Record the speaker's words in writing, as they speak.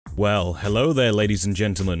Well, hello there ladies and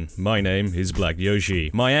gentlemen, my name is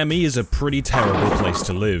blackjoshi. Miami is a pretty terrible place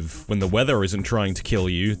to live. When the weather isn't trying to kill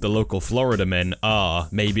you, the local Florida men are.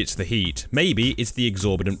 Maybe it's the heat, maybe it's the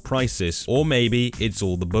exorbitant prices, or maybe it's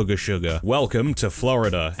all the booger sugar. Welcome to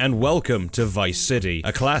Florida, and welcome to Vice City,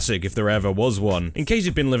 a classic if there ever was one. In case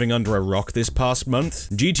you've been living under a rock this past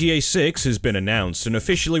month, GTA 6 has been announced and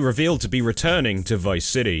officially revealed to be returning to Vice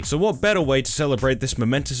City. So what better way to celebrate this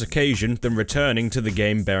momentous occasion than returning to the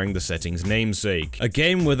game bearing the setting's namesake. A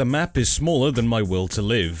game where the map is smaller than my will to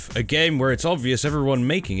live. A game where it's obvious everyone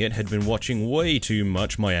making it had been watching way too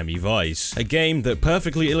much Miami Vice. A game that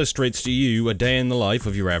perfectly illustrates to you a day in the life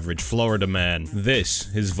of your average Florida man.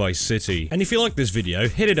 This is Vice City. And if you like this video,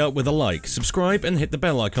 hit it up with a like, subscribe, and hit the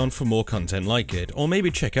bell icon for more content like it. Or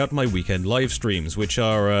maybe check out my weekend live streams, which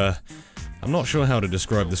are, I'm not sure how to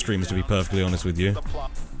describe the streams, to be perfectly honest with you.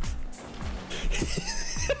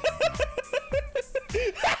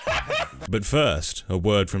 But first, a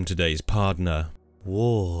word from today's partner.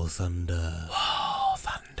 War Thunder. War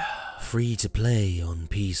Thunder. Free to play on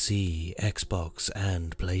PC, Xbox,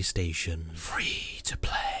 and PlayStation. Free to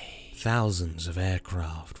play. Thousands of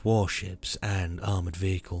aircraft, warships, and armored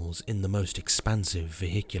vehicles in the most expansive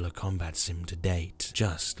vehicular combat sim to date.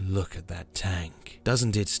 Just look at that tank.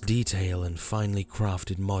 Doesn't its detail and finely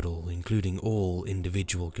crafted model, including all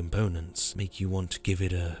individual components, make you want to give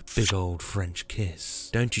it a big old French kiss?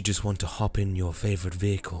 Don't you just want to hop in your favorite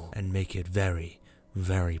vehicle and make it very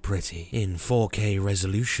pretty, in 4K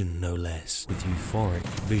resolution no less, with euphoric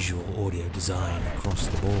visual audio design across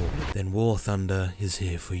the board? Then War Thunder is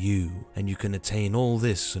here for you, and you can attain all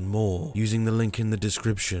this and more using the link in the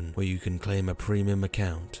description, where you can claim a premium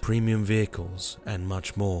account, premium vehicles, and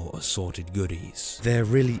much more assorted goodies. There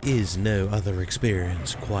really is no other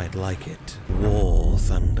experience quite like it. War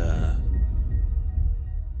Thunder.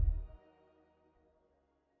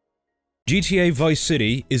 GTA Vice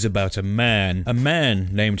City is about a man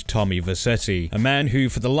named Tommy Vercetti, a man who,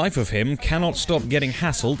 for the life of him, cannot stop getting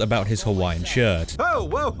hassled about his Hawaiian shirt. Oh,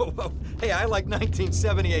 whoa. Hey, I like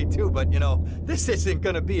 1978 too, but you know, this isn't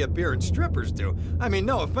gonna be a beer and strippers do. I mean,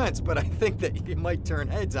 no offense, but I think that you might turn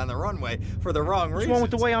heads on the runway for the wrong reasons. What's wrong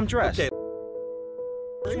with the way I'm dressed? Okay.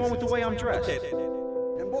 What's wrong with the way I'm dressed? Okay.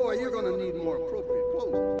 And boy, you're gonna need more appropriate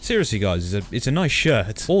clothes. Seriously guys, it's a nice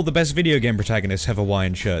shirt. All the best video game protagonists have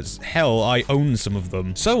Hawaiian shirts. Hell, I own some of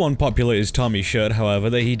them. So unpopular is Tommy's shirt, however,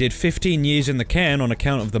 that he did 15 years in the can on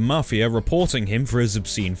account of the Mafia reporting him for his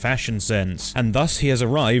obscene fashion sense. And thus he has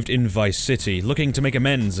arrived in Vice City, looking to make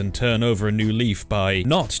amends and turn over a new leaf by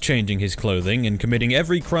not changing his clothing and committing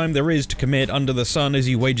every crime there is to commit under the sun as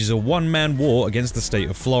he wages a one-man war against the state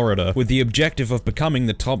of Florida, with the objective of becoming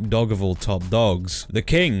the top dog of all top dogs. The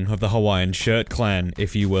king of the Hawaiian shirt clan,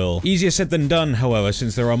 if you will. Easier said than done, however,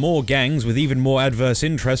 since there are more gangs with even more adverse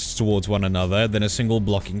interests towards one another than a single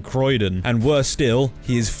block in Croydon. And worse still,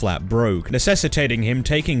 he is flat broke, necessitating him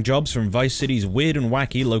taking jobs from Vice City's weird and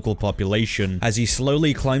wacky local population, as he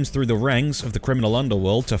slowly climbs through the ranks of the criminal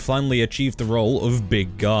underworld to finally achieve the role of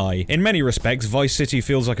big guy. In many respects, Vice City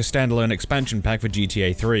feels like a standalone expansion pack for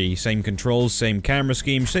GTA 3. Same controls, same camera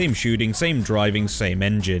scheme, same shooting, same driving, same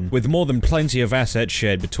engine, with more than plenty of assets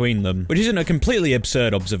shared between them. Which isn't a completely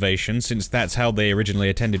absurd observation, since that's how they originally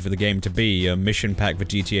intended for the game to be, a mission pack for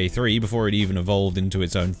GTA 3 before it even evolved into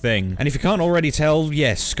its own thing. And if you can't already tell,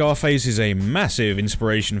 yes, Scarface is a massive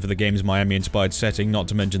inspiration for the game's Miami-inspired setting, not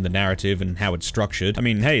to mention the narrative and how it's structured. I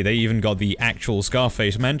mean, hey, they even got the actual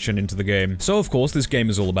Scarface mansion into the game. So of course, this game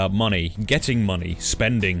is all about money, getting money,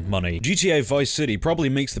 spending money. GTA Vice City probably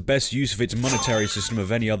makes the best use of its monetary system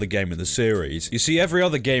of any other game in the series. You see, every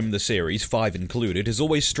other game in the series, 5 included, has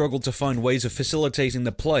always struggled to find ways of facilitating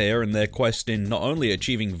the player in their quest in not only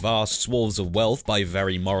achieving vast swaths of wealth by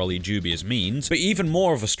very morally dubious means, but even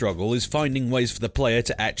more of a struggle is finding ways for the player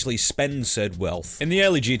to actually spend said wealth. In the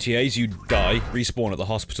early GTAs, you'd die, respawn at the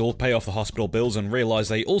hospital, pay off the hospital bills, and realize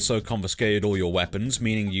they also confiscated all your weapons,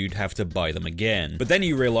 meaning you'd have to buy them again. But then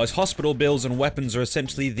you realize hospital bills and weapons are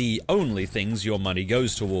essentially the only things your money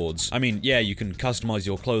goes towards. I mean, yeah, you can customize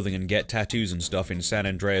your clothing and get tattoos and stuff in San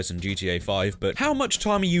Andreas and GTA 5, but how much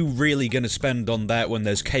time are you really gonna spend on that when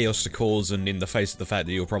there's chaos to cause and in the face of the fact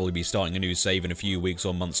that you'll probably be starting a new save in a few weeks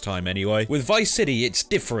or months' time anyway? With Vice City, it's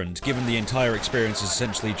different, given the entire experience is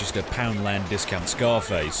essentially just a Poundland discount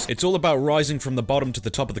Scarface. It's all about rising from the bottom to the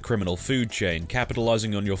top of the criminal food chain,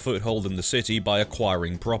 capitalizing on your foothold in the city by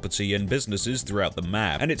acquiring property and businesses throughout the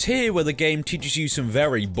map. And it's here where the game teaches you some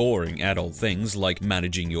very boring adult things like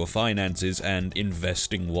managing your finances and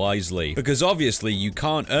investing wisely. Because obviously you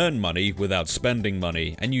can't earn money without spending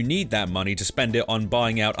money, and you need that money to spend spend it on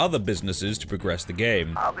buying out other businesses to progress the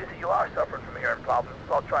game. Obviously you are suffering from hearing problems,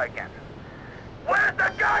 so I'll try again. Where's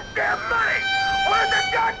the goddamn money? Where's the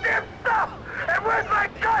goddamn stuff? And where's my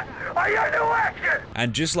cut? Are you new action?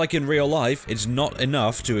 And just like in real life, it's not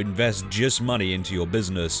enough to invest just money into your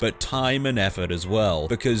business, but time and effort as well.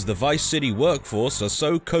 Because the Vice City workforce are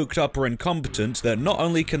so coked up or incompetent that not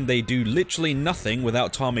only can they do literally nothing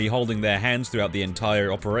without Tommy holding their hands throughout the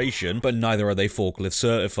entire operation, but neither are they forklift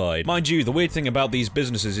certified. Mind you, the weird thing about these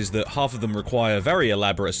businesses is that half of them require very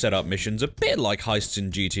elaborate setup missions, a bit like heists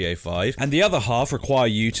in GTA 5, and the other half require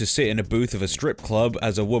you to sit in a booth of a strip club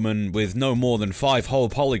as a woman with no more than 5 whole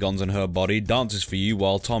polygons on her body dances for you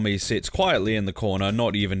while Tommy sits quietly in the corner,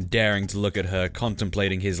 not even daring to look at her,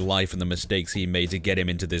 contemplating his life and the mistakes he made to get him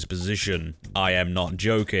into this position. I am not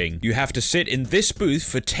joking. You have to sit in this booth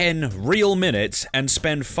for 10 real minutes and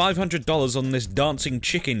spend $500 on this dancing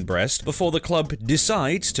chicken breast before the club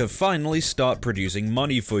decides to finally start producing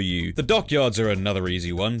money for you. The dockyards are another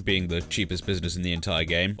easy one, being the cheapest business in the entire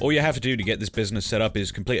game. All you have to do to get this business set up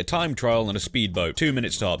is complete a time trial on a speedboat. 2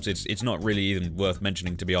 minute stops. It's not really even worth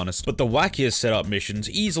mentioning, to be honest. But the wackiest setup missions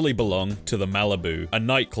easily belong to the Malibu, a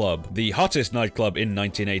nightclub. The hottest nightclub in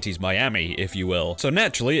 1980s Miami, if you will. So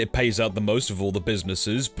naturally, it pays out the most of all the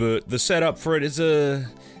businesses, but the setup for it is a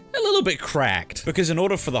little bit cracked. Because in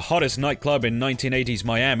order for the hottest nightclub in 1980s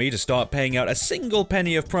Miami to start paying out a single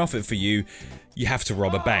penny of profit for you, you have to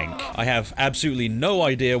rob a bank. I have absolutely no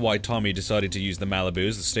idea why Tommy decided to use the Malibu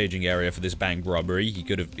as the staging area for this bank robbery. He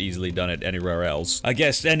could have easily done it anywhere else. I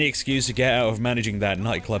guess any excuse to get out of managing that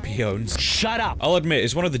nightclub he owns. Shut up! I'll admit,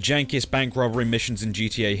 it's one of the jankiest bank robbery missions in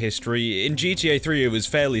GTA history. In GTA 3, it was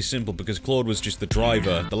fairly simple because Claude was just the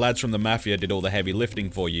driver. The lads from the Mafia did all the heavy lifting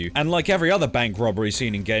for you. And like every other bank robbery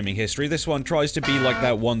scene in gaming history, this one tries to be like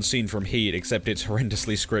that one scene from Heat, except it's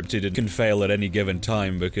horrendously scripted and can fail at any given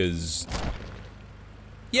time because...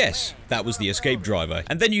 yes, that was the escape driver.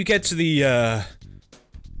 And then you get to the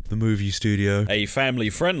movie studio. A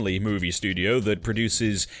family-friendly movie studio that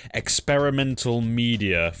produces experimental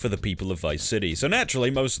media for the people of Vice City. So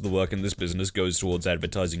naturally, most of the work in this business goes towards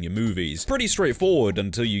advertising your movies. Pretty straightforward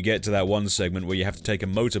until you get to that one segment where you have to take a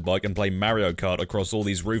motorbike and play Mario Kart across all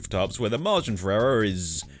these rooftops where the margin for error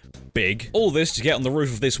is... big. All this to get on the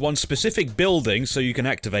roof of this one specific building so you can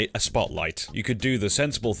activate a spotlight. You could do the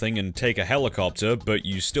sensible thing and take a helicopter, but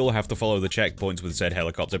you still have to follow the checkpoints with said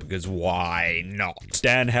helicopter because why not?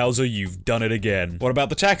 Dan Houser, you've done it again. What about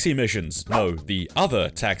the taxi missions? No, the other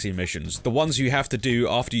taxi missions. The ones you have to do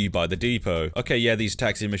after you buy the depot. Okay, yeah, these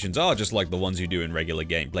taxi missions are just like the ones you do in regular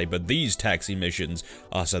gameplay, but these taxi missions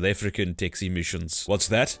are South African taxi missions. What's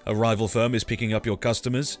that? A rival firm is picking up your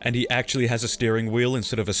customers, and he actually has a steering wheel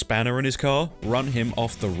instead of a spanner in his car? Run him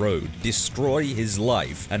off the road, destroy his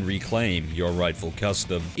life, and reclaim your rightful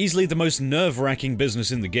custom. Easily the most nerve-wracking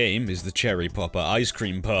business in the game is the Cherry Popper ice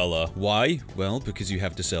cream parlor. Why? Well, because you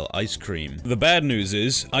have to sell ice cream. The bad news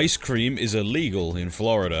is, ice cream is illegal in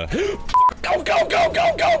Florida. Go, go, go,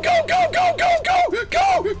 go, go, go, go, go, go, go,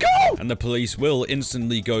 go, go! And the police will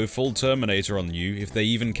instantly go full Terminator on you if they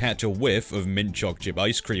even catch a whiff of mint choc chip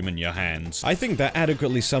ice cream in your hands. I think that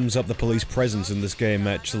adequately sums up the police presence in this game,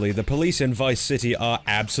 actually. The police in Vice City are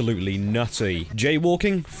absolutely nutty.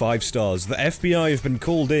 Jaywalking? 5 stars. The FBI have been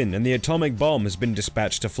called in, and the atomic bomb has been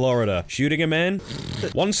dispatched to Florida. Shooting a man?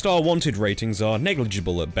 1-star wanted ratings are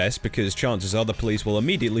negligible at best, because chances are the police will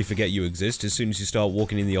immediately forget you exist as soon as you start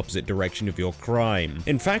walking in the opposite direction of your crime.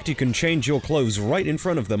 In fact, you can change your clothes right in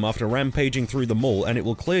front of them after rampaging through the mall, and it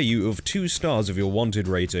will clear you of 2 stars of your wanted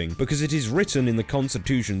rating, because it is written in the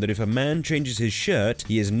Constitution that if a man changes his shirt,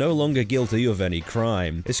 he is no longer guilty of any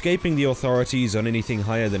crime. Escaping the authorities on anything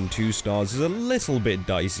higher than 2 stars is a little bit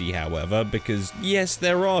dicey, however, because yes,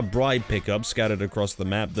 there are bribe pickups scattered across the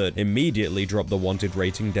map that immediately drop the wanted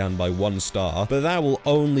rating down by 1 star, but that will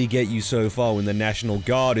only get you so far when the National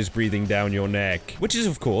Guard is breathing down your neck. Which is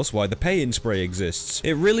of course why the pay-in spray exists.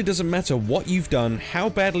 It really doesn't matter what you've done, how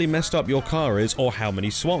badly messed up your car is, or how many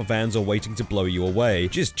SWAT vans are waiting to blow you away.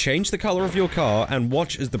 Just change the color of your car and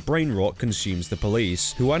watch as the brain rot consumes the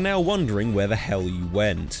police, who are now wondering where the hell you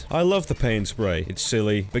went. I love the paint spray. It's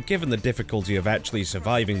silly, but given the difficulty of actually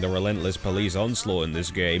surviving the relentless police onslaught in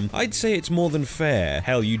this game, I'd say it's more than fair.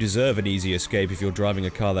 Hell, you deserve an easy escape if you're driving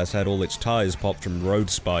a car that's had all its tires popped from road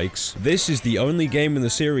spikes. This is the only game in the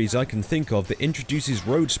series I can think of that introduces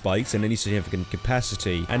road spikes in any significant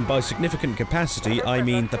capacity. And by significant capacity, I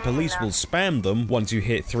mean the police will spam them once you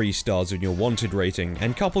hit 3 stars in your wanted rating,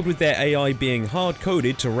 and coupled with their AI being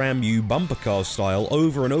hard-coded to ram you bumper car style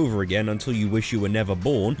over and over again until you wish you were never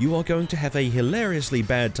born, spawn, you are going to have a hilariously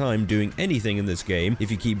bad time doing anything in this game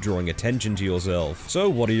if you keep drawing attention to yourself. So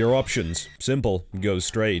what are your options? Simple. Go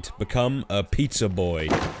straight. Become a pizza boy.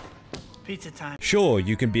 Pizza time. Sure,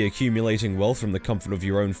 you can be accumulating wealth from the comfort of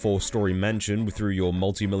your own 4-story mansion through your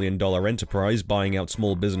multi-million-dollar enterprise buying out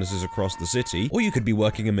small businesses across the city, or you could be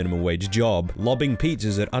working a minimum wage job, lobbing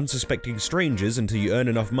pizzas at unsuspecting strangers until you earn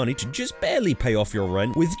enough money to just barely pay off your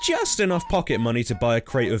rent with just enough pocket money to buy a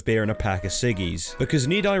crate of beer and a pack of ciggies. Because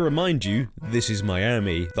need I remind you, this is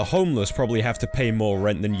Miami. The homeless probably have to pay more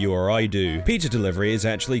rent than you or I do. Pizza delivery is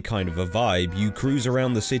actually kind of a vibe. You cruise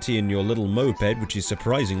around the city in your little moped, which is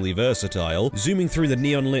surprisingly versatile, zooming through the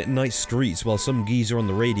neon-lit night streets while some geezer on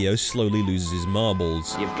the radio slowly loses his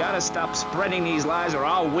marbles. You've got to stop spreading these lies or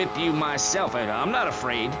I'll whip you myself, and I'm not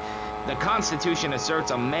afraid. The Constitution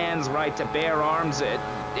asserts a man's right to bear arms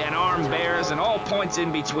and arm bears and all points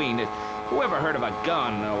in between. Who ever heard of a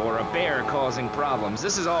gun or a bear causing problems?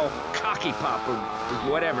 This is all cocky pop or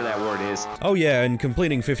whatever that word is. Oh yeah, and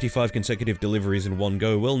completing 55 consecutive deliveries in one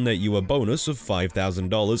go will net you a bonus of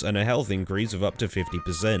 $5,000 and a health increase of up to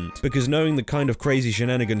 50%. Because knowing the kind of crazy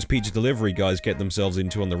shenanigans pizza delivery guys get themselves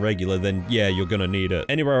into on the regular, then yeah, you're gonna need it.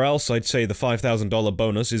 Anywhere else, I'd say the $5,000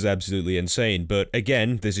 bonus is absolutely insane, but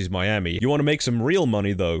again, this is Miami. You want to make some real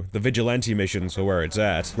money though, the vigilante missions are where it's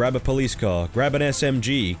at. Grab a police car, grab an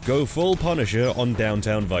SMG, go full Punisher on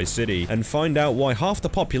downtown Vice City, and find out why half the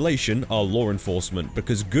population are law enforcement,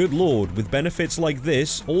 because good lord, with benefits like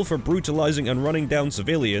this, all for brutalizing and running down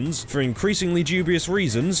civilians, for increasingly dubious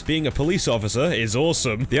reasons, being a police officer is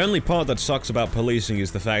awesome. The only part that sucks about policing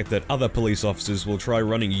is the fact that other police officers will try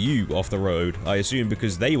running you off the road, I assume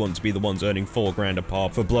because they want to be the ones earning $4 grand a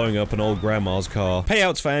pop for blowing up an old grandma's car.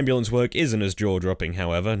 Payouts for ambulance work isn't as jaw-dropping,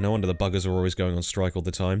 however, no wonder the buggers are always going on strike all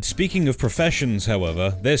the time. Speaking of professions,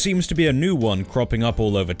 however, there seems to be a new one cropping up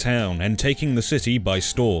all over town and taking the city by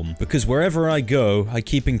storm, because wherever I go, I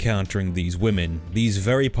keep encountering these women, these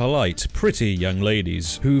very polite, pretty young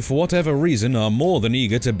ladies, who for whatever reason are more than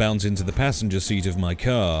eager to bounce into the passenger seat of my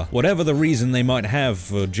car. Whatever the reason they might have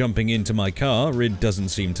for jumping into my car, it doesn't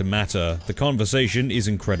seem to matter. The conversation is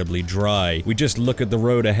incredibly dry. We just look at the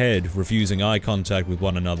road ahead, refusing eye contact with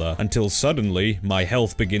one another, until suddenly, my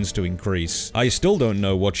health begins to increase. I still don't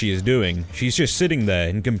know what she is doing. She's just sitting there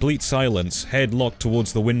in complete silence, head locked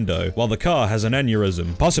towards the window, while the car has an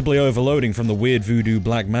aneurysm, possibly overloading from the weird voodoo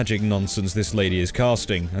black magic nonsense this lady is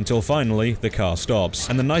casting, until finally, the car stops,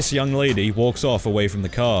 and the nice young lady walks off away from the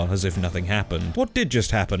car as if nothing happened. What did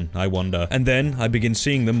just happen, I wonder? And then, I begin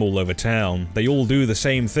seeing them all over town. They all do the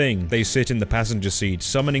same thing. They sit in the passenger seat,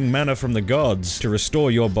 summoning mana from the gods to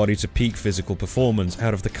restore your body to peak physical performance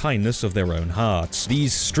out of the kindness of their own hearts.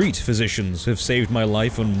 These street physicians have saved my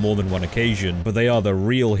life on more than one occasion, but they are the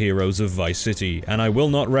real heroes of Vice City, and I will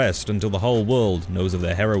not rest until the whole world knows of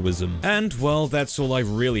their heroism. And, well, that's all I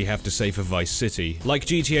really have to say for Vice City. Like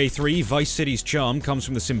GTA 3, Vice City's charm comes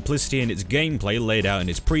from the simplicity in its gameplay laid out in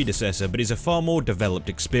its predecessor, but is a far more developed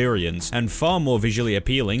experience, and far more visually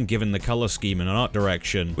appealing given the color scheme and art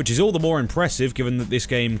direction, which is all the more impressive given that this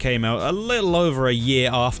game came out a little over a year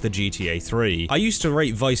after GTA 3. I used to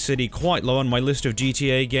rate Vice City quite low on my list of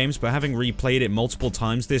GTA games, but having replayed it multiple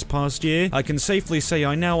times this past year, I can safely say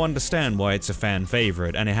I now understand why it's a fan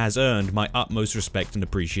favorite, and it has earned my utmost respect and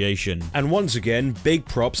appreciation. And once again, big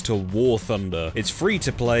props to War Thunder. It's free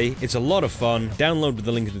to play, it's a lot of fun, download with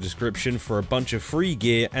the link in the description for a bunch of free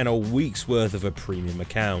gear and a week's worth of a premium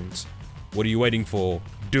account. What are you waiting for?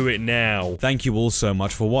 Do it now! Thank you all so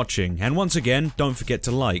much for watching, and once again, don't forget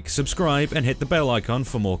to like, subscribe, and hit the bell icon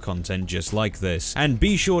for more content just like this. And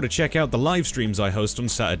be sure to check out the live streams I host on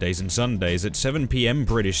Saturdays and Sundays at 7 PM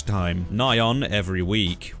British time, nigh on every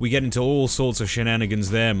week. We get into all sorts of shenanigans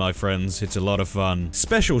there, my friends, it's a lot of fun.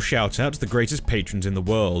 Special shout out to the greatest patrons in the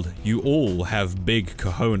world. You all have big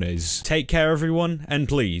cojones. Take care everyone, and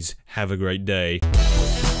please, have a great day.